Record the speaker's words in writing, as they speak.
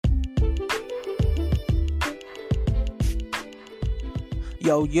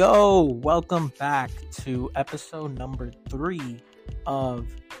Yo, welcome back to episode number 3 of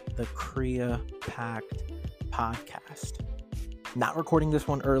the Korea Pact podcast. Not recording this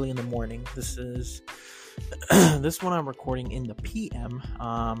one early in the morning. This one I'm recording in the PM.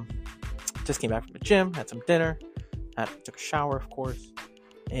 Just came back from the gym, had some dinner, took a shower, of course,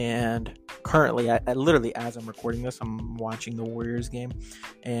 and currently, I literally, as I'm recording this, I'm watching the Warriors game,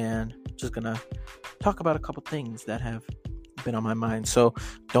 and just gonna talk about a couple things that have been on my mind. So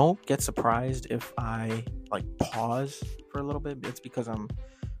don't get surprised if I pause for a little bit. It's because I'm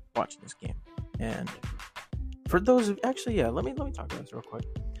watching this game. And for those of let me talk about this real quick.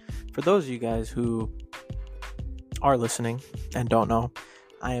 For those of you guys who are listening and don't know,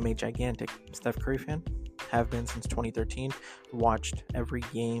 I am a gigantic Steph Curry fan. Have been since 2013. Watched every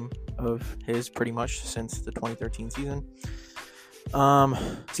game of his pretty much since the 2013 season.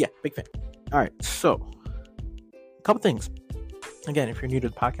 Big fan. All right, so a couple things. Again, if you're new to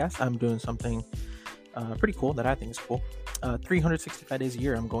the podcast, I'm doing something pretty cool that I think is cool. 365 days a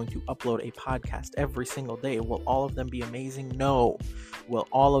year, I'm going to upload a podcast every single day. Will all of them be amazing? No. Will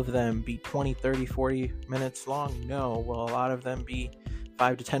all of them be 20, 30, 40 minutes long? No. Will a lot of them be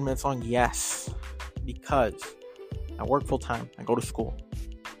 5 to 10 minutes long? Yes. Because I work full time. I go to school.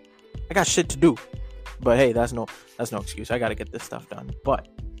 I got shit to do. But hey, that's no excuse. I got to get this stuff done. But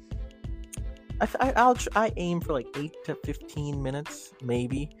I aim for 8 to 15 minutes,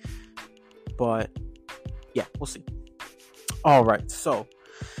 maybe. But yeah, we'll see. All right, so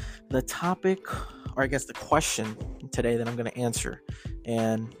the topic, or I guess the question today that I'm going to answer,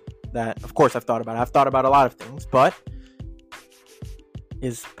 and that, of course, I've thought about a lot of things, but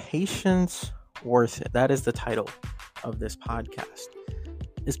is patience worth it? That is the title of this podcast.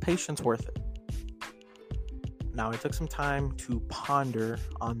 Is patience worth it? Now, I took some time to ponder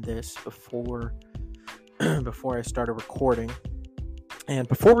on this before I started recording. And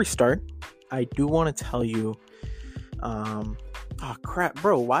before we start, I do want to tell you, bro,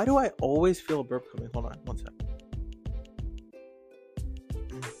 why do I always feel a burp coming? Hold on, one sec.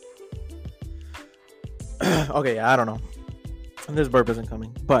 Okay, I don't know. This burp isn't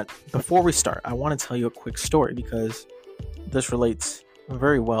coming. But before we start, I want to tell you a quick story because this relates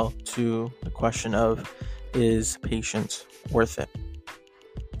very well to the question of, is patience worth it?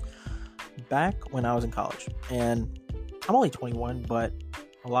 Back when I was in college, and I'm only 21, but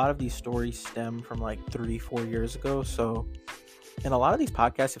a lot of these stories stem from 3-4 years ago. So in a lot of these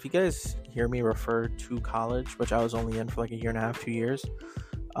podcasts, if you guys hear me refer to college, which I was only in for a year and a half, 2 years,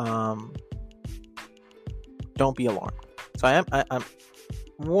 don't be alarmed. So I'm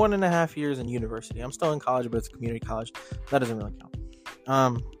 1.5 years in university. I'm still in college, but it's a community college. That doesn't really count.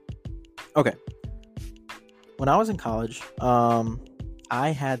 Okay. When I was in college, I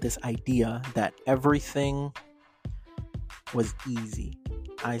had this idea that everything was easy.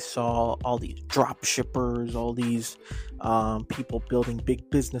 I saw all these drop shippers, all these people building big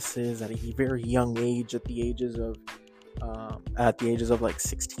businesses at a very young age, at the ages of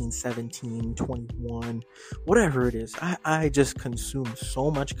 16, 17, 21, whatever it is. I just consumed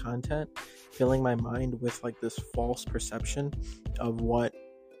so much content, filling my mind with this false perception of what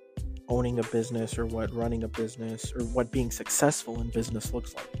owning a business or what running a business or what being successful in business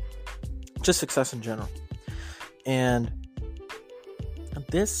looks like. Just success in general. And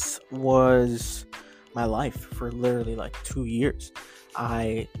this was my life for literally 2 years.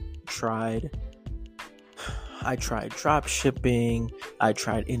 I tried drop shipping. I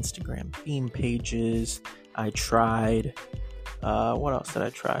tried Instagram theme pages. I tried, what else did I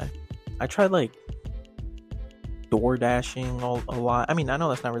try? I tried door dashing a lot. I mean, I know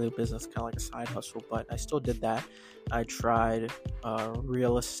that's not really a business, kind of like a side hustle, but I still did that. I tried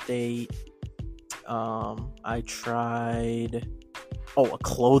real estate. I tried a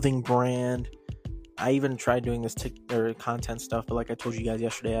clothing brand. I even tried doing this content stuff, but like I told you guys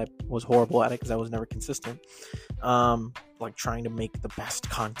yesterday, I was horrible at it because I was never consistent. Trying to make the best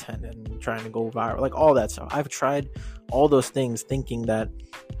content and trying to go viral, all that stuff. I've tried all those things thinking that,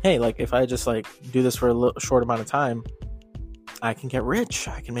 hey, if I just do this for a short amount of time, I can get rich.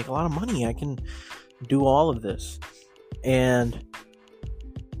 I can make a lot of money. I can do all of this. And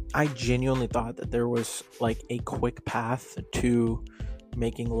I genuinely thought that there was a quick path to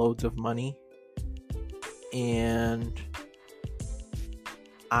making loads of money. And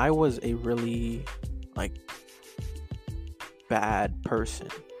I was a really bad person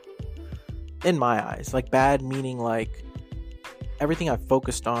in my eyes. Bad meaning everything I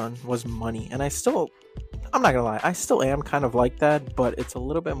focused on was money. And I'm not gonna lie, I still am kind of like that, but it's a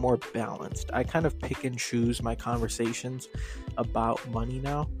little bit more balanced. I kind of pick and choose my conversations about money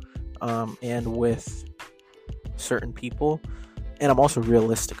now, and with certain people. And I'm also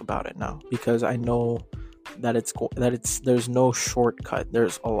realistic about it now, because I know that there's no shortcut.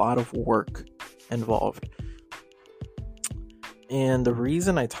 There's a lot of work involved. And the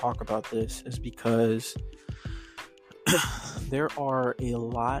reason I talk about this is because there are a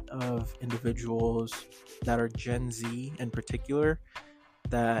lot of individuals that are Gen Z in particular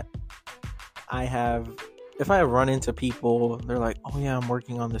that if I run into people, they're like, oh yeah, I'm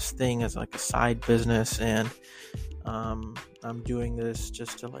working on this thing as like a side business, and I'm doing this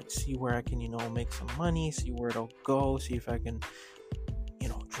just to like see where I can, make some money, see where it'll go, see if I can,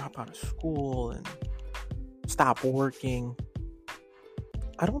 drop out of school and stop working.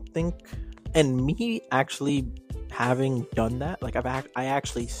 I don't think, and me actually having done that, like I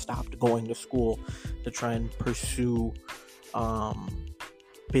actually stopped going to school to try and pursue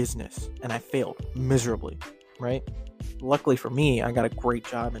business, and I failed miserably, right? Luckily for me, I got a great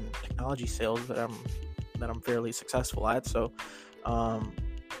job in technology sales that I'm fairly successful at. So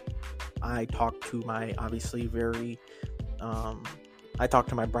I talked to my I talked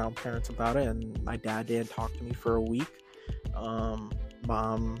to my brown parents about it, and my dad didn't talk to me for a week.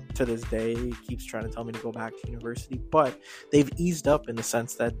 Mom to this day keeps trying to tell me to go back to university, but they've eased up in the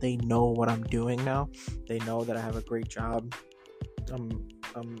sense that they know what I'm doing now. They know that I have a great job.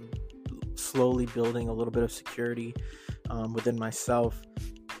 I'm slowly building a little bit of security within myself.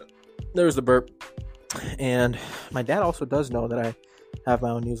 There's the burp. And my dad also does know that I have my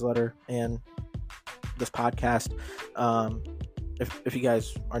own newsletter and this podcast. If you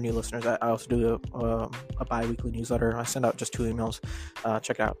guys are new listeners, I also do a bi-weekly newsletter. I send out just 2 emails.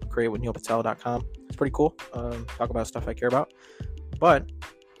 Check it out, createwithneilpatel.com. It's pretty cool. Talk about stuff I care about. But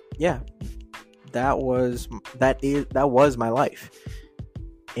yeah, that was my life.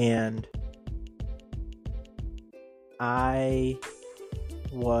 And I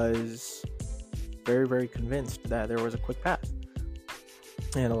was very, very convinced that there was a quick path.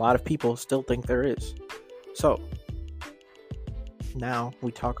 And a lot of people still think there is. So now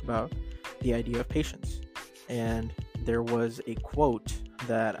we talk about the idea of patience. And there was a quote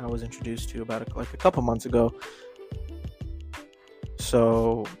that I was introduced to about a couple months ago.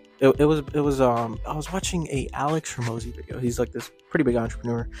 So it was I was watching a Alex Hormozi video. He's like this pretty big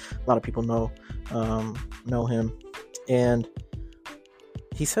entrepreneur. A lot of people know him. And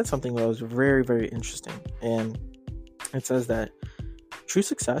he said something that was very, very interesting. And it says that true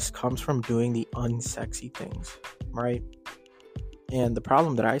success comes from doing the unsexy things, right? And the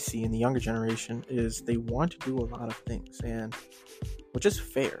problem that I see in the younger generation is they want to do a lot of things, and which is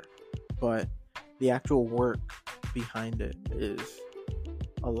fair, but the actual work behind it is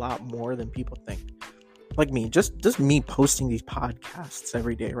a lot more than people think. Like me, just me posting these podcasts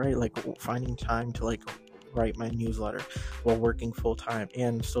every day, right? Like finding time to like write my newsletter while working full time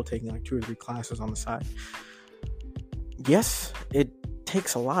and still taking like 2 or 3 classes on the side. Yes, it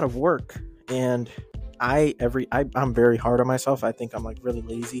takes a lot of work, and I'm very hard on myself. I think I'm like really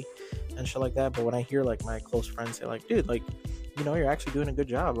lazy and shit like that. But when I hear like my close friends say like, dude, like, you're actually doing a good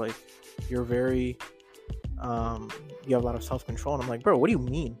job. Like, you're very, you have a lot of self-control. And I'm like, bro, what do you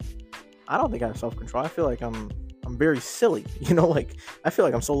mean? I don't think I have self-control. I feel like I'm very silly, like I feel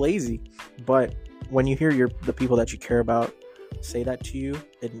like I'm so lazy. But when you hear the people that you care about say that to you,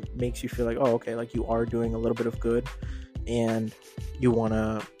 it makes you feel like, oh, okay, like you are doing a little bit of good and you want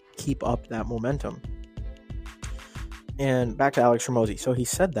to keep up that momentum. And back to Alex Hormozi. So he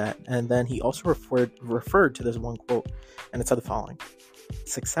said that, and then he also referred to this one quote, and it said the following: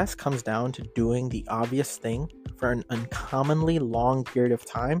 success comes down to doing the obvious thing for an uncommonly long period of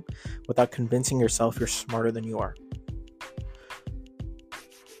time without convincing yourself you're smarter than you are.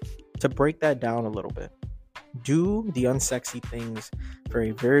 To break that down a little bit, do the unsexy things for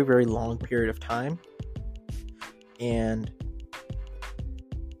a very, very long period of time and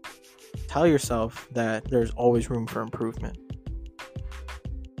tell yourself that there's always room for improvement.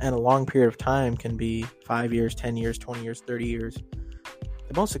 And a long period of time can be 5 years, 10 years, 20 years, 30 years.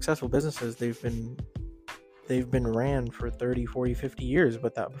 The most successful businesses, they've been ran for 30, 40, 50 years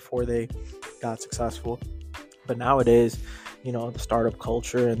before they got successful. But nowadays, the startup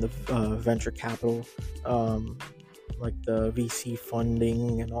culture and the venture capital, like the VC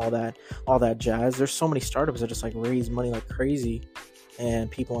funding and all that jazz, there's so many startups that just like raise money like crazy,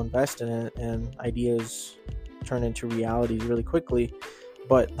 and people invest in it, and ideas turn into realities really quickly.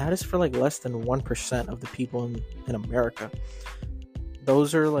 But that is for like less than 1% of the people in America.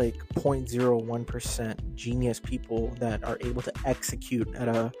 Those are like 0.01% genius people that are able to execute at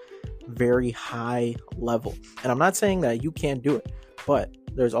a very high level. And I'm not saying that you can't do it, but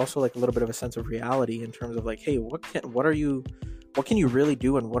there's also like a little bit of a sense of reality in terms of like, hey, what can you really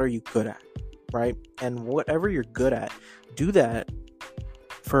do, and what are you good at? right? And whatever you're good at, do that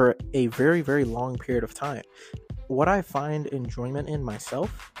for a very, very long period of time. What I find enjoyment in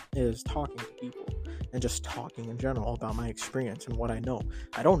myself is talking to people and just talking in general about my experience and what I know.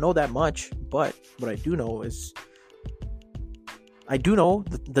 I don't know that much, but what I do know is I do know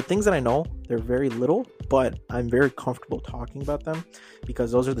the things that I know, they're very little, but I'm very comfortable talking about them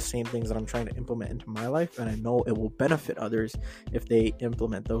because those are the same things that I'm trying to implement into my life, and I know it will benefit others if they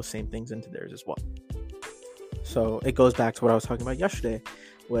implement those same things into theirs as well. So it goes back to what I was talking about yesterday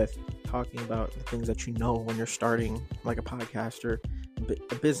with talking about the things that you know when you're starting like a podcast or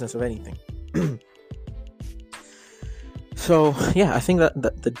a business of anything. So yeah, I think that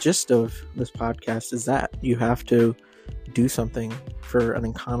the gist of this podcast is that you have to do something for an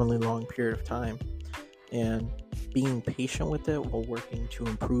uncommonly long period of time, and being patient with it while working to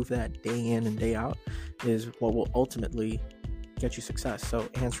improve that day in and day out is what will ultimately get you success. So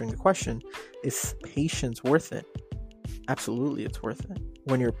answering the question, is patience worth it? Absolutely, it's worth it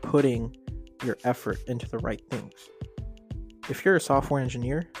when you're putting your effort into the right things. If you're a software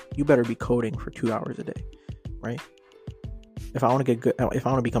engineer, you better be coding for 2 hours a day, right? If I want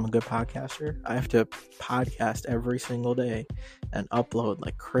to become a good podcaster, I have to podcast every single day and upload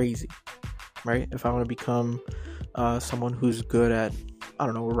like crazy, right? If I want to become someone who's good at,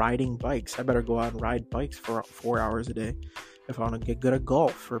 riding bikes, I better go out and ride bikes for 4 hours a day. If I want to get good at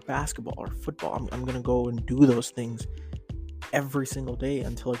golf or basketball or football, I'm going to go and do those things every single day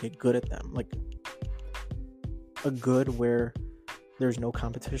until I get good at them. Like a good where there's no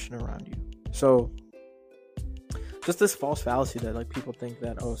competition around you. So just this false fallacy that like people think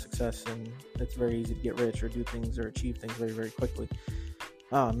that, success and it's very easy to get rich or do things or achieve things very, very quickly.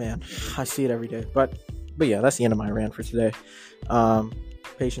 Oh man, I see it every day. But yeah, that's the end of my rant for today.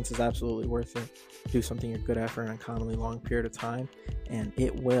 Patience is absolutely worth it. Do something you're good at for an uncommonly long period of time, and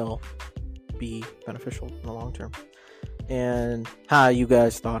it will be beneficial in the long term. And you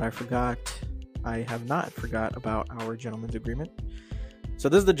guys thought I forgot. I have not forgot about our gentleman's agreement. So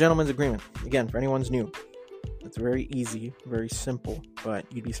this is the gentleman's agreement. Again, for anyone's new, it's very easy, very simple, but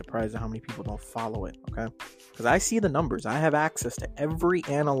you'd be surprised at how many people don't follow it, okay? Because I see the numbers. I have access to every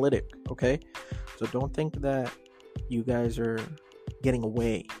analytic, okay? So don't think that you guys are getting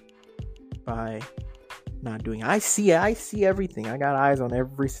away by not doing it. I see everything. I got eyes on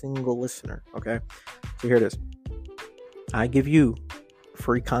every single listener, okay? So here it is. I give you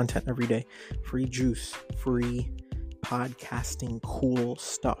free content every day, free juice, free podcasting cool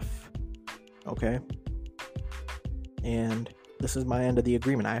stuff, okay? And this is my end of the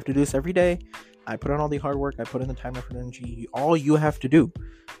agreement. I have to do this every day. I put on all the hard work. I put in the time, effort, energy. All you have to do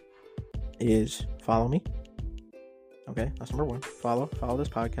is follow me. Okay, that's number one. Follow this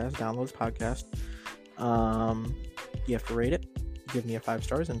podcast. Download this podcast. You have to rate it. Give me a 5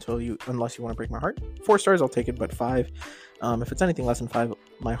 stars unless you want to break my heart. 4 stars, I'll take it, but 5. If it's anything less than 5,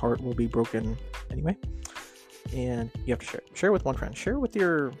 my heart will be broken anyway. And you have to share it. Share it with one friend. Share it with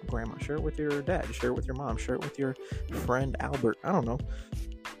your grandma. Share it with your dad. Share it with your mom. Share it with your friend Albert. I don't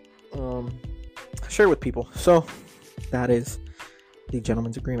know. Share it with people. So that is the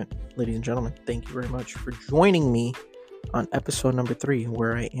gentleman's agreement. Ladies and gentlemen, thank you very much for joining me on episode number 3,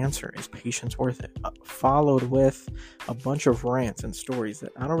 where I answer, is patience worth it? Followed with a bunch of rants and stories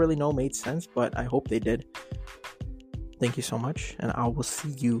that I don't really know made sense, but I hope they did. Thank you so much, and I will see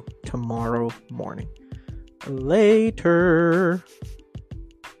you tomorrow morning. Later.